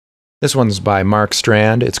This one's by Mark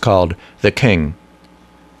Strand. It's called The King.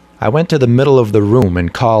 I went to the middle of the room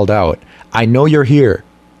and called out, "I know you're here,"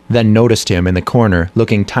 then noticed him in the corner,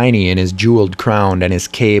 looking tiny in his jeweled crown and his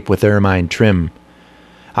cape with ermine trim.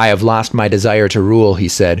 "I have lost my desire to rule," he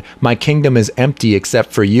said. "My kingdom is empty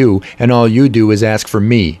except for you, and all you do is ask for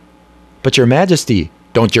me." "But your majesty—"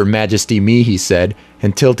 "Don't your majesty me," he said,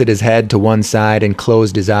 and tilted his head to one side and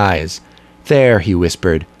closed his eyes. "There," he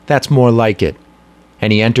whispered, "that's more like it."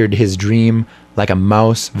 And he entered his dream like a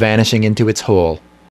mouse vanishing into its hole.